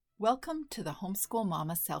Welcome to the Homeschool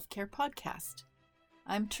Mama Self-Care Podcast.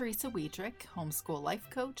 I'm Teresa Wiedrich, homeschool life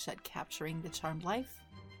coach at Capturing the Charmed Life.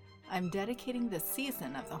 I'm dedicating this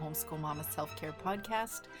season of the Homeschool Mama Self-Care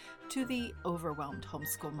Podcast to the overwhelmed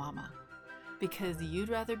homeschool mama, because you'd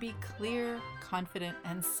rather be clear, confident,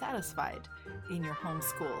 and satisfied in your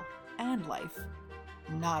homeschool and life,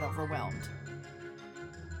 not overwhelmed.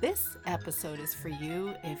 This episode is for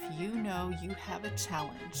you if you know you have a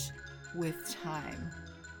challenge with time.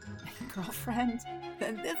 Girlfriend,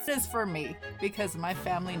 then this is for me, because my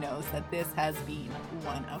family knows that this has been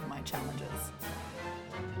one of my challenges.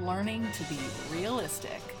 Learning to be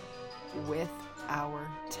realistic with our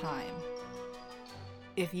time.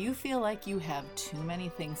 If you feel like you have too many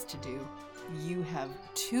things to do, you have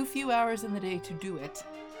too few hours in the day to do it,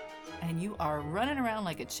 and you are running around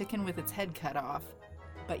like a chicken with its head cut off,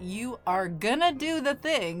 but you are gonna do the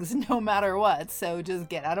things no matter what, so just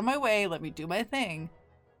get out of my way, let me do my thing.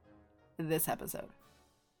 This episode,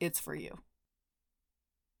 it's for you.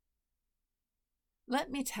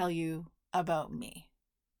 Let me tell you about me.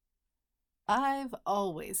 I've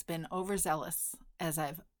always been overzealous as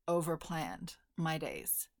I've overplanned my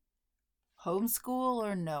days. Homeschool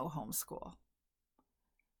or no homeschool.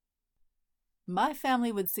 My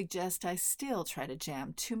family would suggest I still try to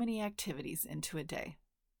jam too many activities into a day.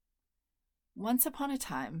 Once upon a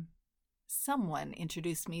time, someone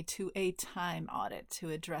introduced me to a time audit to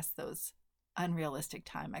address those unrealistic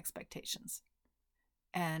time expectations,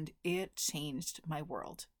 and it changed my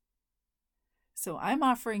world. So I'm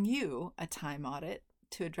offering you a time audit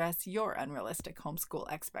to address your unrealistic homeschool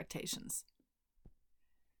expectations.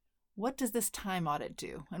 What does this time audit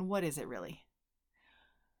do, and what is it really?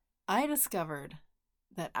 I discovered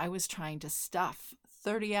that I was trying to stuff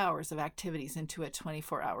 30 hours of activities into a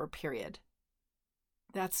 24-hour period.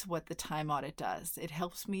 That's what the time audit does. It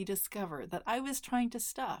helps me discover that I was trying to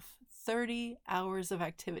stuff 30 hours of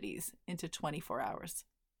activities into 24 hours.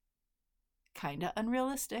 Kinda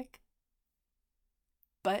unrealistic.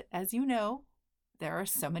 But as you know, there are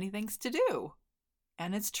so many things to do.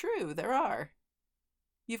 And it's true, there are.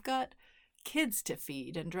 You've got kids to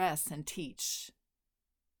feed and dress and teach.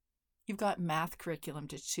 You've got math curriculum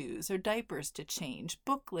to choose, or diapers to change,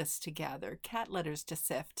 book lists to gather, cat litters to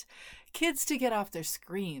sift, kids to get off their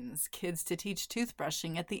screens, kids to teach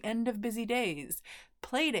toothbrushing at the end of busy days,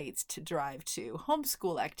 play dates to drive to,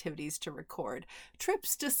 homeschool activities to record,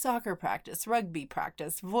 trips to soccer practice, rugby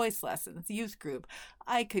practice, voice lessons, youth group.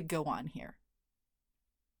 I could go on here.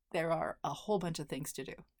 There are a whole bunch of things to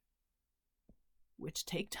do, which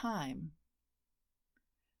take time.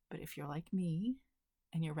 But if you're like me,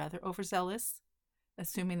 and you're rather overzealous,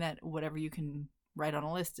 assuming that whatever you can write on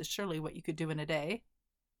a list is surely what you could do in a day,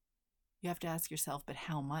 you have to ask yourself, but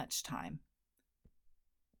how much time?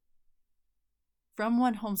 From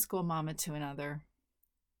one homeschool mama to another,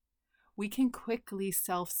 we can quickly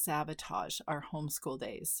self-sabotage our homeschool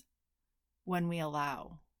days when we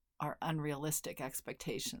allow our unrealistic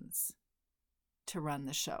expectations to run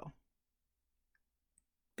the show.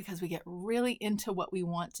 Because we get really into what we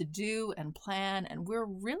want to do and plan, and we're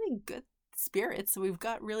really good spirits, so we've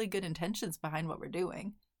got really good intentions behind what we're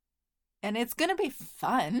doing. And it's going to be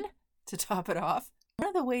fun to top it off. One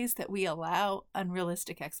of the ways that we allow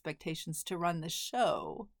unrealistic expectations to run the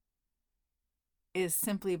show is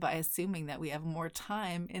simply by assuming that we have more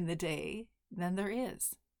time in the day than there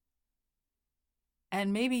is.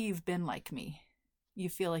 And maybe you've been like me. You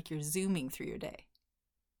feel like you're zooming through your day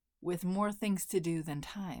with more things to do than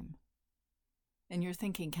time. And you're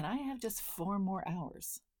thinking, can I have just 4 more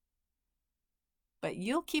hours? But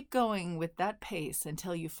you'll keep going with that pace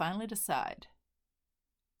until you finally decide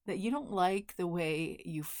that you don't like the way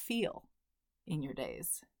you feel in your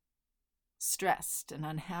days. Stressed and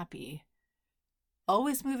unhappy,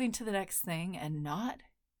 always moving to the next thing and not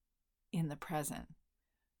in the present.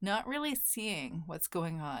 Not really seeing what's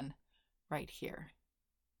going on right here.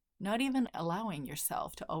 Not even allowing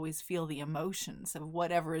yourself to always feel the emotions of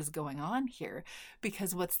whatever is going on here,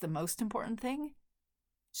 because what's the most important thing?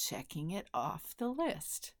 Checking it off the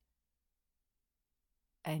list.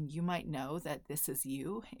 And you might know that this is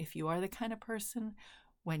you if you are the kind of person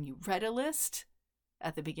when you write a list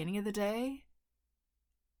at the beginning of the day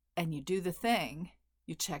and you do the thing,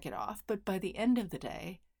 you check it off, but by the end of the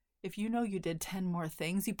day, if you know you did 10 more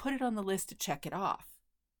things, you put it on the list to check it off.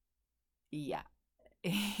 Yeah.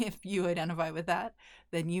 If you identify with that,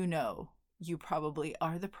 then you know you probably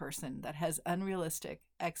are the person that has unrealistic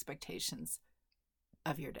expectations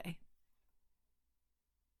of your day.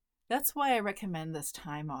 That's why I recommend this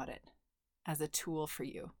time audit as a tool for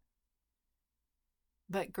you.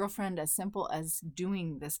 But girlfriend, as simple as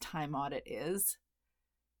doing this time audit is,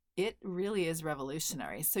 It really is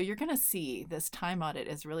revolutionary. So you're going to see this time audit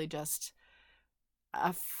is really just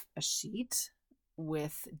a sheet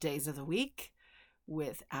with days of the week,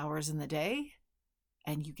 with hours in the day,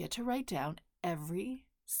 and you get to write down every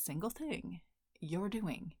single thing you're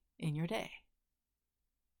doing in your day.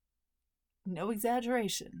 No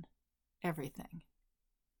exaggeration, everything.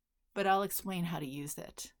 But I'll explain how to use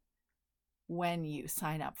it when you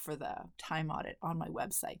sign up for the time audit on my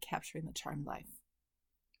website, Capturing the Charmed Life.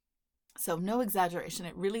 So no exaggeration,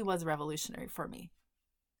 it really was revolutionary for me.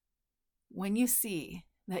 When you see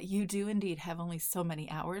that you do indeed have only so many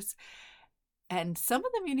hours, and some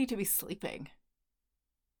of them you need to be sleeping.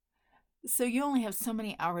 So you only have so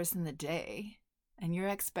many hours in the day, and your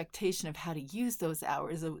expectation of how to use those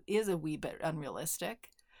hours is a wee bit unrealistic,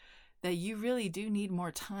 that you really do need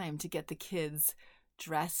more time to get the kids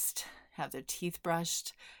dressed, have their teeth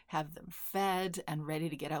brushed, have them fed, and ready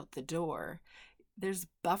to get out the door. There's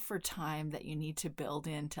buffer time that you need to build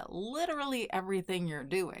into literally everything you're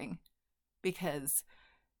doing because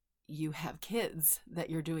you have kids that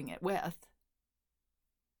you're doing it with.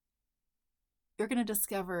 You're going to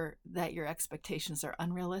discover that your expectations are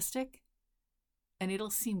unrealistic, and it'll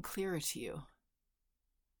seem clearer to you.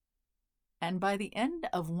 And by the end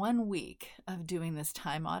of 1 week of doing this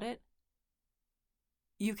time audit,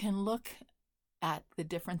 you can look at the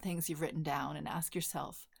different things you've written down and ask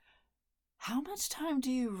yourself, how much time do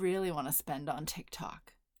you really want to spend on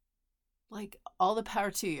TikTok? Like, all the power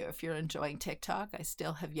to you if you're enjoying TikTok. I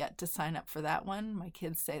still have yet to sign up for that one. My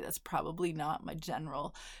kids say that's probably not my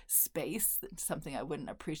general space. It's something I wouldn't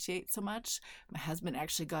appreciate so much. My husband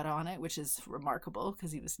actually got on it, which is remarkable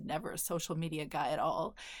because he was never a social media guy at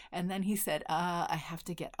all. And then he said, I have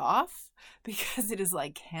to get off because it is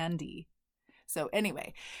like candy. So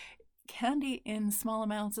anyway, candy in small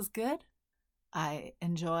amounts is good. I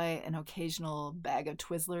enjoy an occasional bag of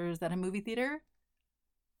Twizzlers at a movie theater.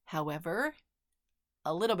 However,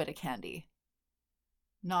 a little bit of candy,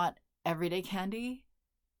 not everyday candy.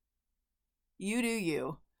 You do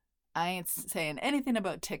you. I ain't saying anything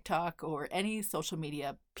about TikTok or any social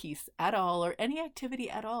media piece at all or any activity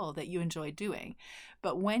at all that you enjoy doing.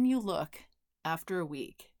 But when you look after a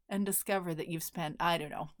week and discover that you've spent, I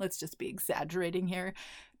don't know, let's just be exaggerating here,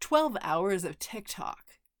 12 hours of TikTok.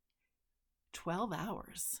 12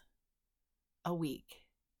 hours a week.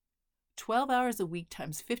 12 hours a week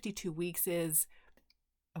times 52 weeks is,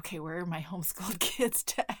 okay, where are my homeschooled kids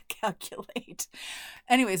to calculate?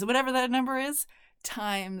 Anyways, whatever that number is,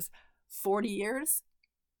 times 40 years,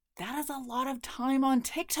 that is a lot of time on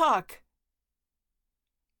TikTok.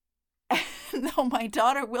 And though my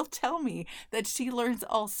daughter will tell me that she learns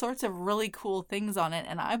all sorts of really cool things on it,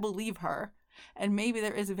 and I believe her, and maybe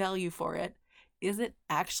there is value for it, is it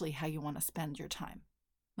actually how you want to spend your time?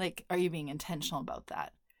 Like, are you being intentional about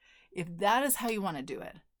that? If that is how you want to do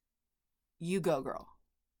it, you go, girl.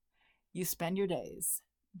 You spend your days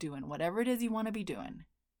doing whatever it is you want to be doing.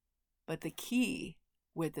 But the key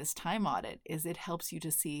with this time audit is it helps you to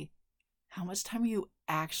see how much time are you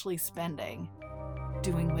actually spending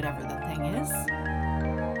doing whatever the thing is,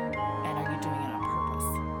 and are you doing it on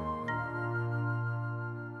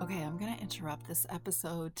purpose? Okay, I'm going to interrupt this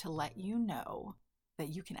episode to let you know that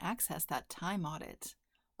you can access that time audit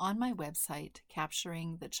on my website,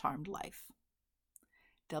 Capturing the Charmed Life,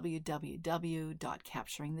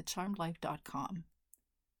 www.capturingthecharmedlife.com.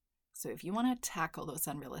 So if you want to tackle those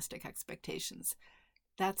unrealistic expectations,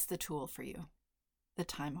 that's the tool for you, the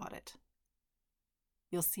time audit.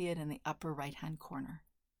 You'll see it in the upper right-hand corner.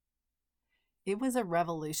 It was a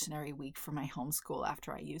revolutionary week for my homeschool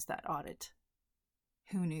after I used that audit.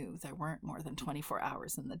 Who knew there weren't more than 24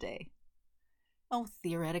 hours in the day? Oh,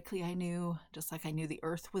 theoretically I knew, just like I knew the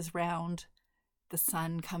earth was round. The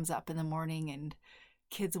sun comes up in the morning and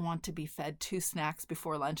kids want to be fed 2 snacks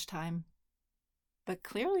before lunchtime. But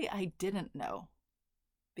clearly I didn't know,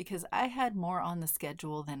 because I had more on the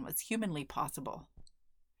schedule than was humanly possible.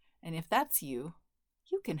 And if that's you,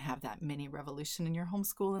 you can have that mini revolution in your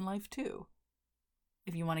homeschooling life too.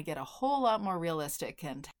 If you want to get a whole lot more realistic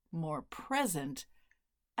and more present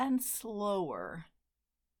and slower,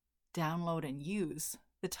 download and use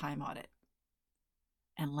the time audit.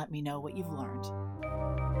 And let me know what you've learned.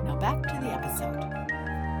 Now back to the episode.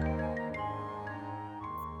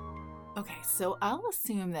 Okay, so I'll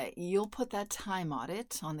assume that you'll put that time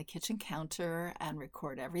audit on the kitchen counter and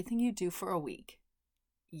record everything you do for a week.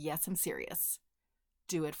 Yes, I'm serious.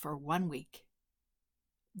 Do it for 1 week.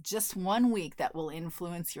 Just 1 week that will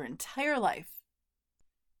influence your entire life.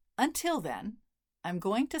 Until then, I'm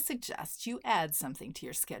going to suggest you add something to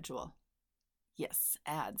your schedule. Yes,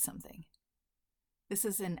 add something. This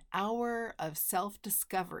is an hour of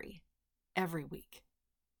self-discovery every week.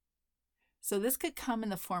 So this could come in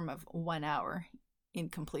the form of 1 hour in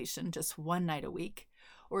completion, just one night a week,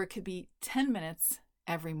 or it could be 10 minutes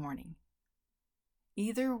every morning.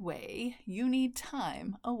 Either way, you need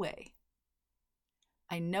time away.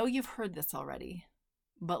 I know you've heard this already,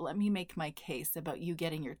 but let me make my case about you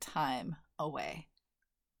getting your time away.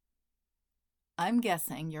 I'm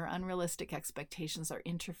guessing your unrealistic expectations are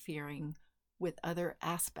interfering with other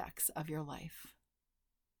aspects of your life.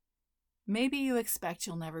 Maybe you expect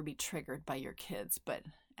you'll never be triggered by your kids, but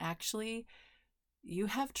actually, you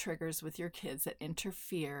have triggers with your kids that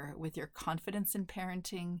interfere with your confidence in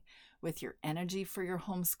parenting, with your energy for your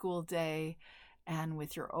homeschool day, and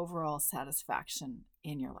with your overall satisfaction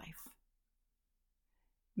in your life.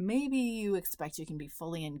 Maybe you expect you can be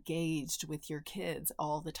fully engaged with your kids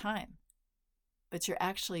all the time, but you're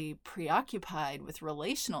actually preoccupied with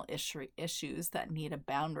relational issues that need a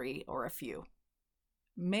boundary or a few.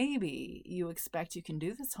 Maybe you expect you can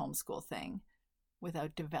do this homeschool thing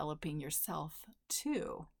without developing yourself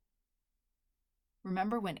too.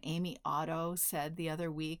 Remember when Amy Otto said the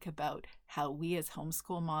other week about how we as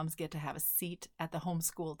homeschool moms get to have a seat at the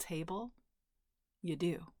homeschool table? You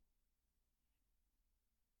do.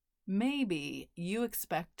 Maybe you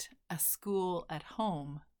expect a school at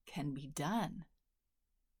home can be done.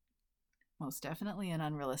 Most definitely an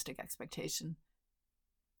unrealistic expectation.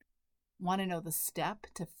 Want to know the step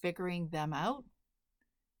to figuring them out?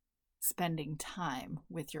 Spending time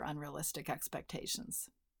with your unrealistic expectations.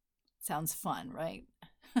 Sounds fun, right?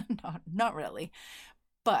 Not really,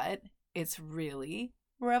 but it's really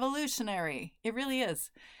revolutionary. It really is.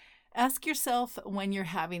 Ask yourself when you're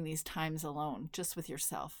having these times alone, just with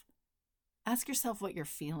yourself. Ask yourself what you're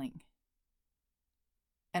feeling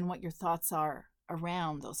and what your thoughts are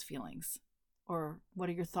around those feelings. Or what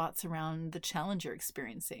are your thoughts around the challenge you're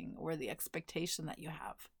experiencing or the expectation that you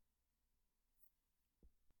have?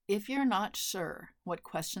 If you're not sure what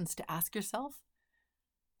questions to ask yourself,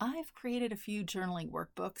 I've created a few journaling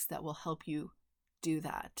workbooks that will help you do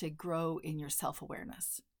that to grow in your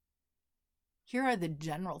self-awareness. Here are the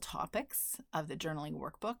general topics of the journaling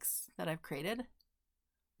workbooks that I've created.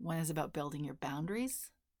 One is about building your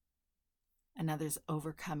boundaries. Another's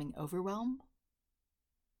overcoming overwhelm.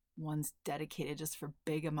 One's dedicated just for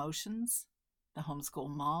big emotions, the homeschool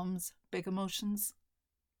mom's big emotions.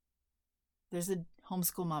 There's a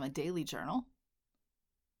Homeschool Mama Daily Journal,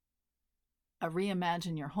 a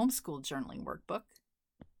Reimagine Your Homeschool Journaling Workbook,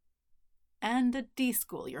 and a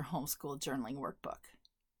Deschool Your Homeschool Journaling Workbook.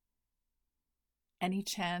 Any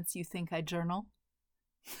chance you think I journal?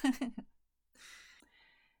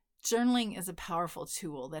 Journaling is a powerful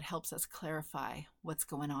tool that helps us clarify what's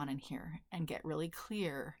going on in here and get really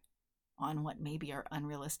clear on what maybe our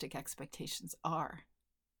unrealistic expectations are.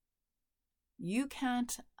 You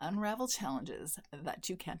can't unravel challenges that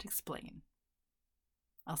you can't explain.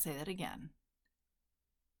 I'll say that again.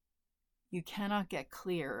 You cannot get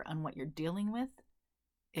clear on what you're dealing with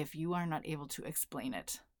if you are not able to explain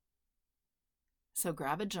it. So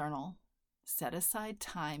grab a journal, set aside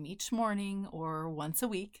time each morning or once a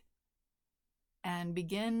week, and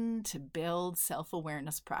begin to build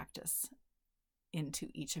self-awareness practice into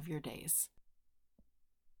each of your days.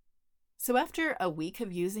 So after a week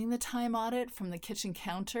of using the time audit from the kitchen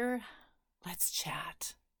counter, let's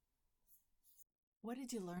chat. What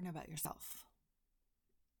did you learn about yourself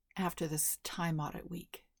after this time audit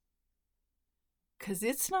week? Because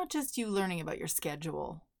it's not just you learning about your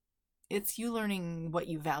schedule. It's you learning what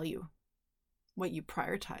you value, what you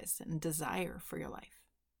prioritize and desire for your life.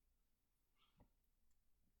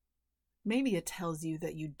 Maybe it tells you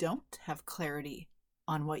that you don't have clarity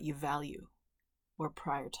on what you value or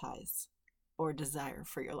prioritize or desire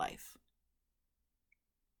for your life.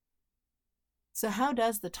 So how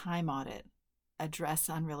does the time audit address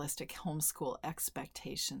unrealistic homeschool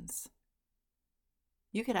expectations?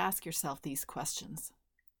 You could ask yourself these questions.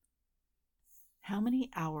 How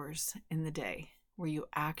many hours in the day were you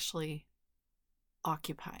actually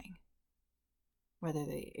occupying, whether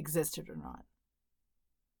they existed or not?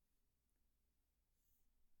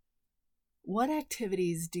 What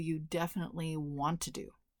activities do you definitely want to do?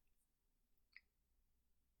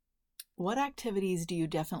 What activities do you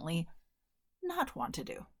definitely not want to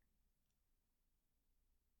do?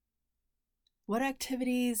 What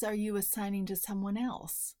activities are you assigning to someone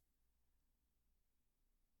else?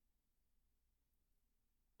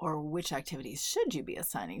 Or which activities should you be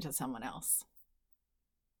assigning to someone else?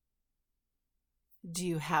 Do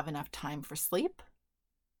you have enough time for sleep?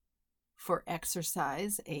 For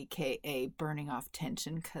exercise, aka burning off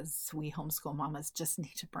tension, because we homeschool mamas just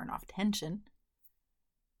need to burn off tension.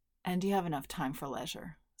 And you have enough time for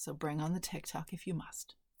leisure, so bring on the TikTok if you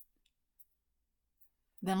must.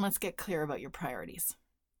 Then let's get clear about your priorities.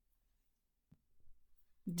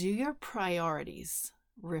 Do your priorities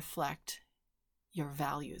reflect your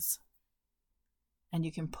values? And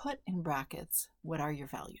you can put in brackets, what are your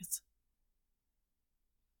values?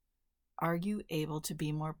 Are you able to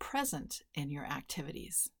be more present in your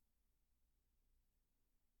activities?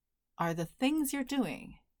 Are the things you're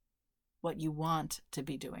doing what you want to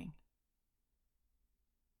be doing?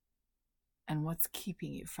 And what's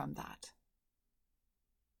keeping you from that?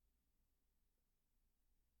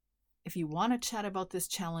 If you want to chat about this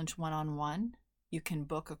challenge one-on-one, you can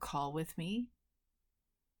book a call with me.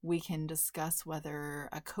 We can discuss whether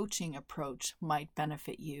a coaching approach might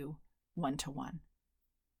benefit you one-to-one.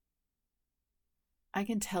 I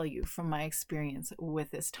can tell you from my experience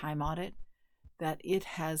with this time audit that it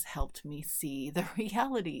has helped me see the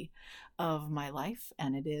reality of my life,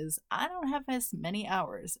 and it is, I don't have as many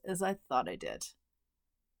hours as I thought I did.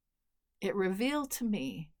 It revealed to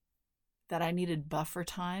me that I needed buffer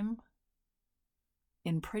time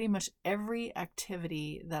in pretty much every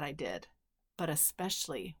activity that I did, but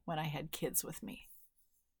especially when I had kids with me.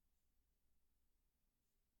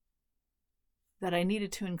 That I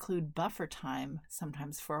needed to include buffer time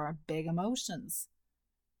sometimes for our big emotions.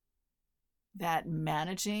 That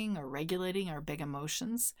managing or regulating our big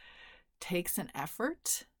emotions takes an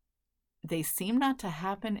effort. They seem not to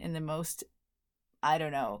happen in the most,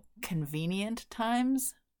 convenient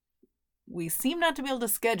times. We seem not to be able to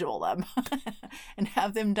schedule them and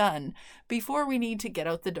have them done before we need to get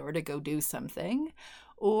out the door to go do something,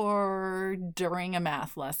 or during a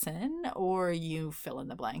math lesson, or you fill in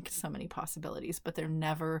the blank, so many possibilities, but they're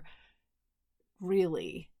never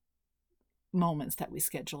really moments that we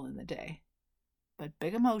schedule in the day. But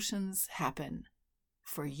big emotions happen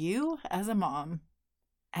for you as a mom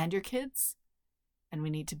and your kids, and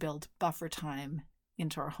we need to build buffer time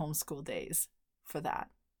into our homeschool days for that.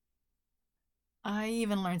 I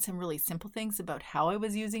even learned some really simple things about how I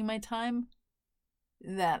was using my time,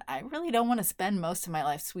 that I really don't want to spend most of my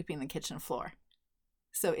life sweeping the kitchen floor.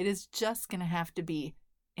 So it is just going to have to be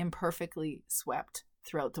imperfectly swept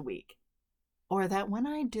throughout the week. Or that when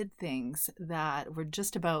I did things that were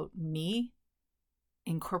just about me,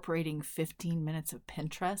 incorporating 15 minutes of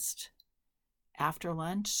Pinterest after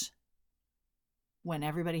lunch, when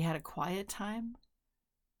everybody had a quiet time,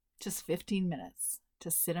 just 15 minutes to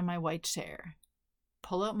sit in my white chair,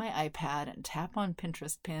 pull out my iPad and tap on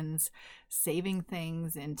Pinterest pins, saving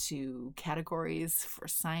things into categories for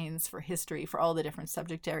science, for history, for all the different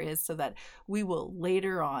subject areas, so that we will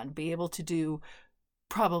later on be able to do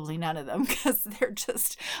probably none of them, because they're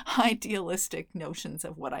just idealistic notions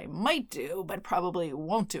of what I might do, but probably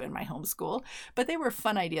won't do in my homeschool. But they were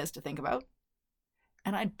fun ideas to think about.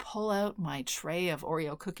 And I'd pull out my tray of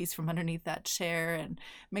Oreo cookies from underneath that chair and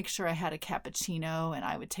make sure I had a cappuccino, and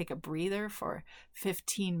I would take a breather for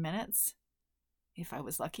 15 minutes if I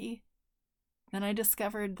was lucky. Then I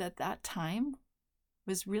discovered that that time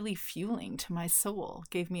was really fueling to my soul,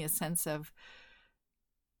 gave me a sense of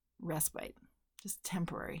respite, just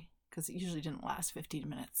temporary, because it usually didn't last 15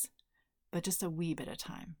 minutes, but just a wee bit of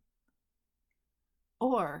time.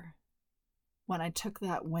 Or when I took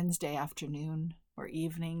that Wednesday afternoon or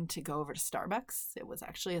evening to go over to Starbucks, it was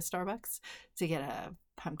actually a Starbucks, to get a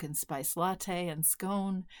pumpkin spice latte and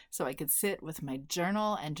scone so I could sit with my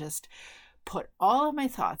journal and just put all of my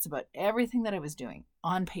thoughts about everything that I was doing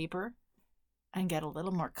on paper and get a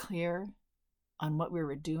little more clear on what we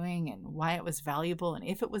were doing and why it was valuable, and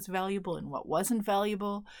if it was valuable and what wasn't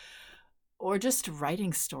valuable. Or just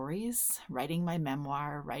writing stories, writing my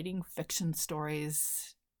memoir, writing fiction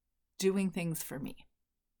stories, doing things for me.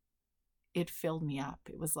 It filled me up.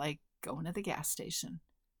 It was like going to the gas station,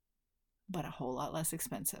 but a whole lot less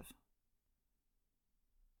expensive.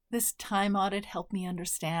 This time audit helped me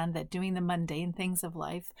understand that doing the mundane things of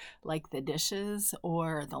life, like the dishes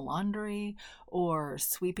or the laundry or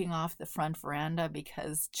sweeping off the front veranda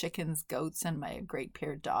because chickens, goats, and my great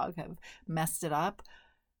paired dog have messed it up,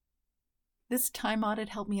 this time audit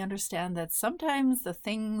helped me understand that sometimes the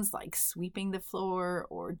things like sweeping the floor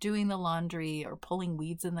or doing the laundry or pulling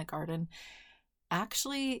weeds in the garden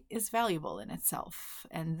actually is valuable in itself.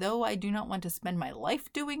 And though I do not want to spend my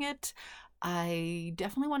life doing it, I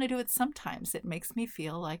definitely want to do it sometimes. It makes me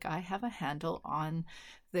feel like I have a handle on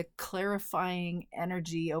the clarifying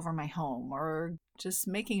energy over my home, or just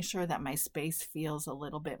making sure that my space feels a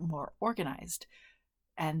little bit more organized.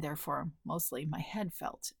 And therefore, mostly my head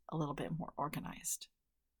felt a little bit more organized.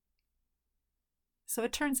 So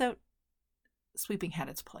it turns out sweeping had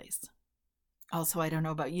its place. Also, I don't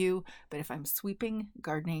know about you, but if I'm sweeping,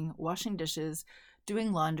 gardening, washing dishes,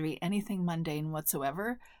 doing laundry, anything mundane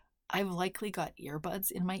whatsoever, I've likely got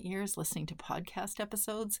earbuds in my ears listening to podcast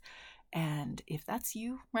episodes. And if that's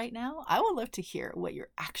you right now, I would love to hear what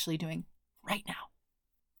you're actually doing right now.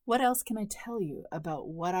 What else can I tell you about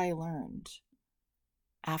what I learned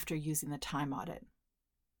after using the time audit?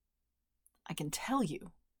 I can tell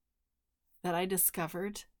you that I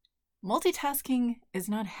discovered multitasking is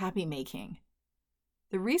not happy making.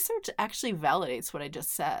 The research actually validates what I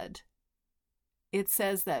just said. It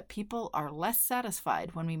says that people are less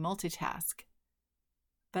satisfied when we multitask.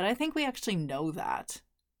 But I think we actually know that.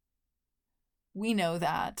 We know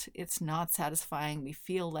that it's not satisfying. We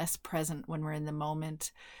feel less present when we're in the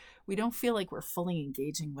moment. We don't feel like we're fully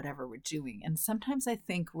engaging whatever we're doing. And sometimes I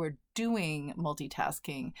think we're doing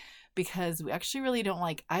multitasking because we actually really don't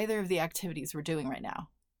like either of the activities we're doing right now.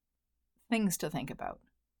 Things to think about.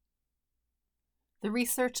 The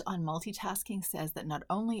research on multitasking says that not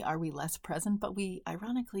only are we less present, but we,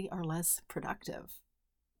 ironically, are less productive.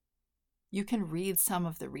 You can read some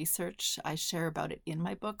of the research. I share about it in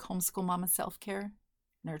my book, Homeschool Mama Self-Care,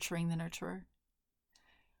 Nurturing the Nurturer.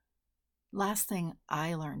 Last thing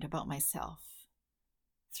I learned about myself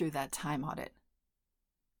through that time audit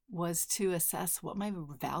was to assess what my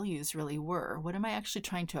values really were. What am I actually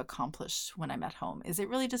trying to accomplish when I'm at home? Is it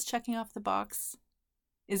really just checking off the box?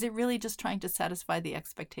 Is it really just trying to satisfy the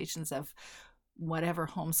expectations of whatever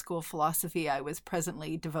homeschool philosophy I was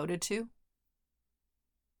presently devoted to?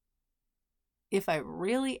 If I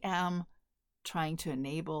really am trying to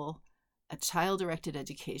enable a child-directed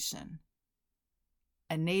education,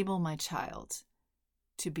 enable my child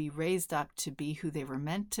to be raised up to be who they were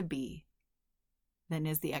meant to be, then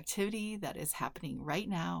is the activity that is happening right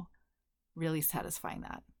now really satisfying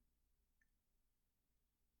that?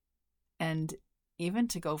 And even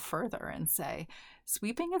to go further and say,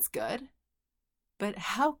 sweeping is good, but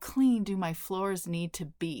how clean do my floors need to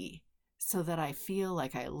be so that I feel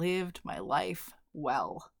like I lived my life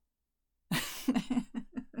well?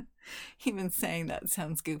 Even saying that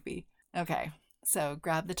sounds goofy. Okay, so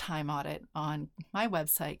grab the time audit on my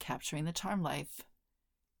website, Capturing the Charm Life.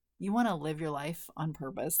 You want to live your life on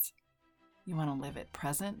purpose. You want to live it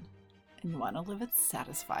present, and you want to live it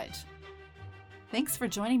satisfied. Thanks for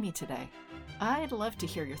joining me today. I'd love to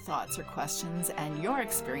hear your thoughts or questions and your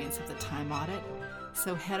experience of the time audit,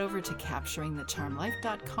 so head over to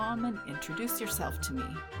capturingthecharmlife.com and introduce yourself to me.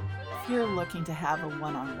 If you're looking to have a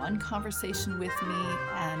one-on-one conversation with me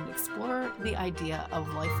and explore the idea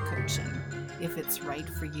of life coaching, if it's right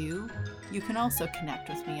for you, you can also connect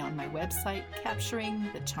with me on my website,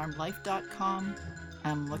 capturingthecharmlife.com.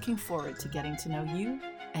 I'm looking forward to getting to know you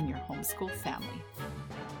and your homeschool family.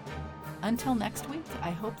 Until next week,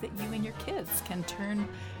 I hope that you and your kids can turn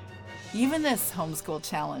even this homeschool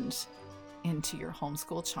challenge into your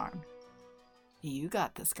homeschool charm. You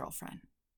got this, girlfriend.